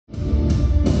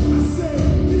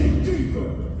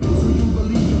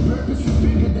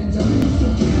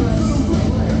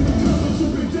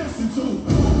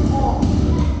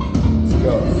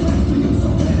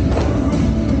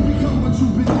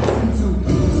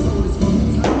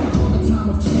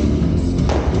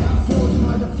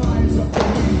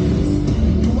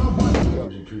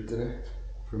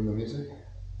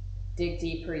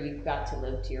you've got to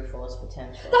live to your fullest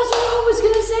potential. That's what I was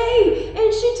gonna say,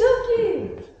 and she took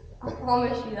it. I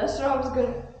promise you, that's what I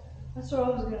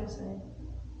was gonna say.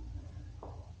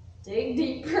 Dig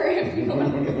deeper if you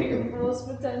want to live to your fullest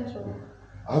potential.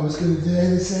 I was gonna say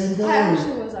the same thing. I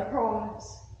actually was, I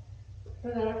promise.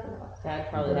 But then I forgot. Dad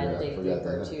probably had to dig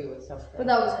deeper too with something. But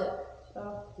that was it.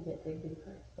 So. You get dig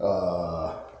deeper.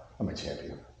 I'm a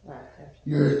champion. Okay.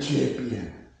 You're a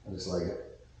champion. I just like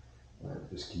it. All right,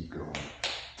 just keep going.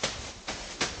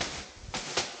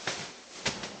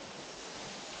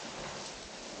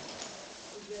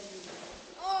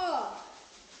 Oh!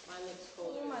 Mine looks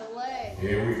cold in my leg.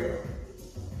 Here we go.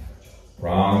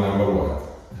 Round number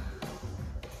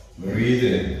 1. Breathe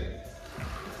in.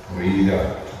 Breathe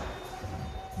out.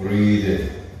 Breathe in.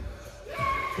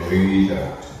 Breathe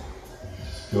out.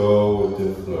 Just go with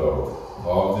the flow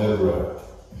of the breath.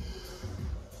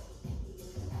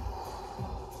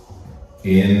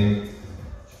 In,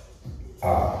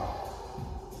 out.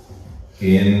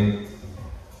 In,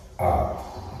 out.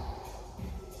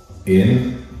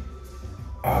 In,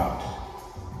 out.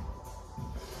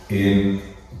 In,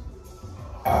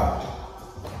 out.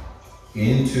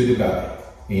 Into the belly,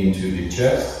 into the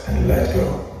chest, and let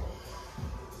go.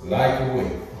 Like a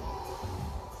wave.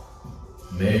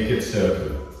 Make it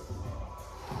circular.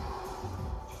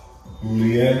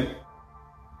 Julian,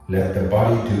 let the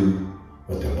body do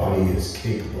what the body is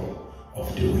capable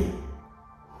of doing.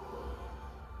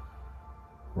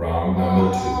 Round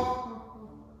number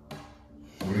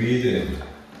 2. Breathe in,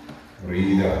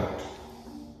 breathe out.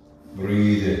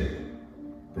 Breathe in,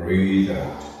 breathe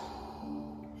out.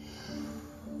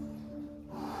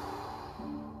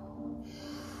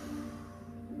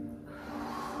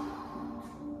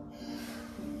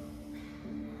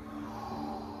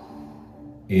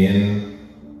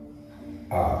 In,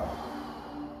 out.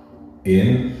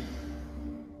 In,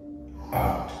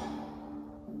 out.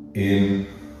 In,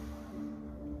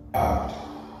 out.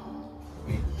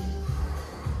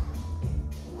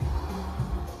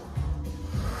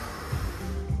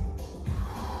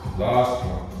 Last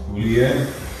one. Julian.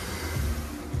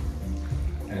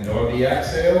 And on the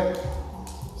exhale,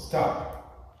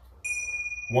 stop.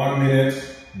 1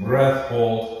 minute breath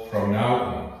hold from now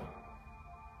on.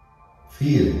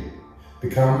 Feel.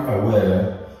 Become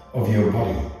aware of your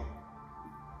body.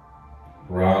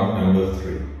 Round number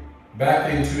 3.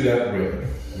 Back into that rhythm.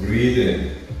 Breathe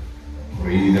in.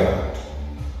 Breathe out.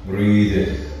 Breathe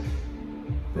in.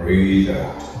 Breathe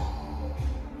out.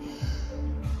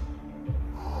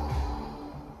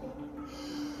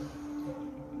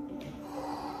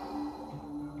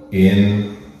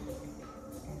 In,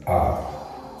 out.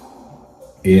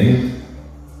 In,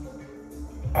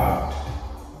 out.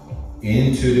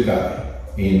 Into the belly,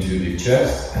 into the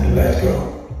chest, and let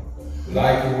go.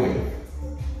 Like a wave.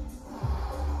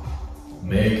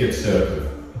 Make it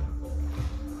circular.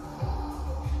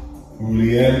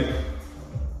 Julian,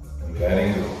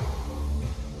 letting go.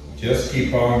 Just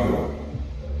keep on going.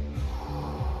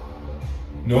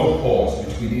 No pause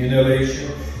between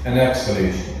inhalation and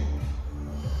exhalation.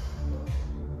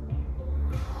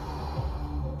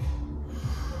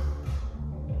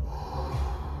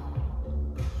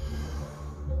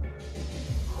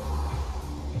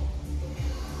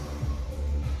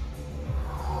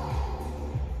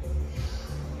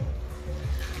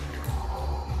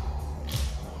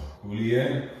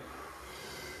 Julian,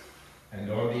 and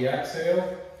on the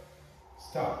exhale,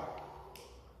 stop.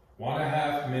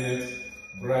 1.5 minutes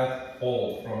breath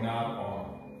hold from now on.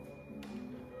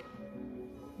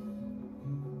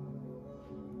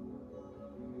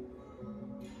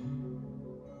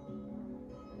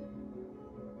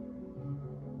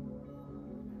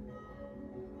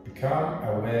 Become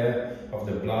aware of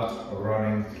the blood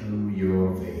running through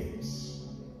your veins,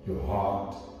 your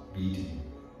heart beating.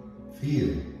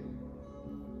 Feel.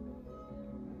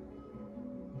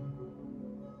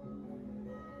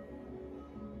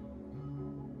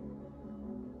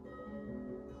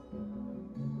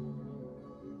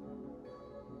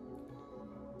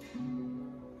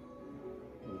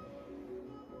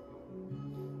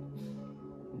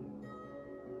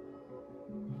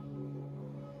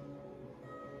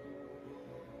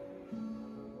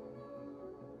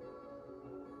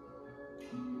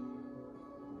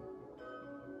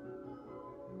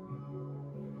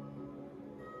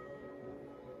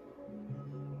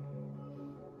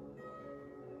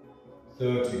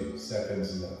 Thirty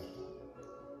seconds left.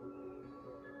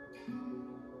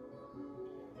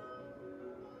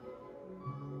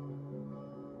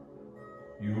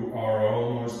 You are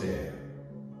almost there.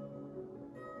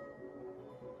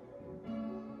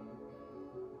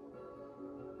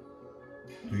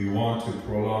 Do you want to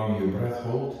prolong your breath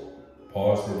hold?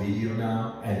 Pause the video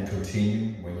now and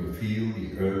continue when you feel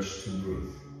the urge to breathe.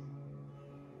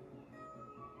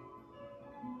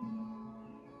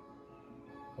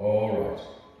 Alright,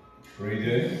 breathe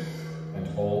in and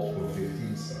hold for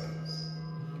 15 seconds.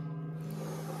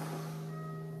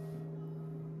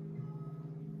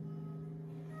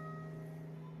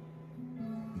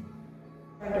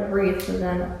 Tried to breathe, but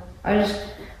then I just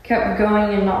kept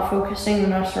going and not focusing,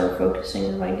 and I started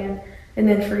focusing again, and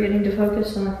then forgetting to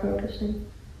focus and not focusing.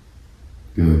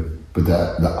 Good. But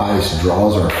the ice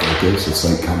draws our focus. It's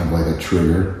like kind of like a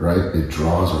trigger, right? It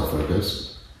draws our focus.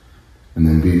 And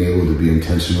then being able to be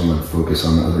intentional and focus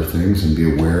on other things and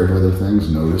be aware of other things,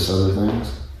 notice other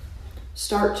things.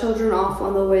 Start children off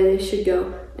on the way they should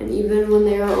go, and even when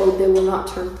they are old, they will not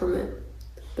turn from it.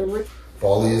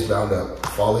 Folly is bound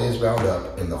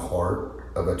up in the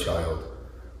heart of a child,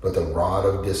 but the rod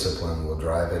of discipline will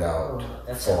drive it out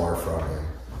far from him.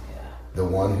 The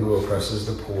one who oppresses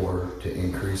the poor to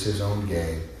increase his own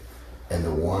gain, and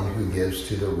the one who gives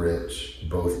to the rich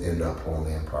both end up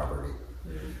only in poverty.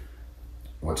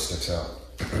 What sticks out?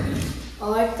 I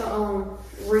like the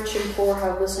rich and poor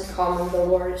have this in common: the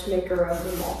Lord is maker of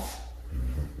them all.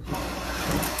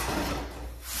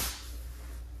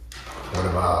 What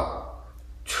about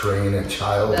train a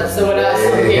child That's in what I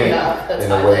was thinking about. That's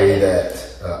in a way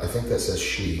highlighted. that I think that says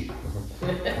she.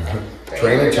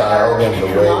 Train a child in the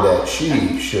way that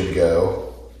she should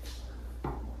go,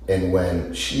 and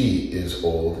when she is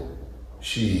old,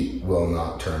 she will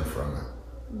not turn from it.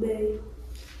 They.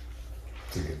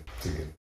 It's a good.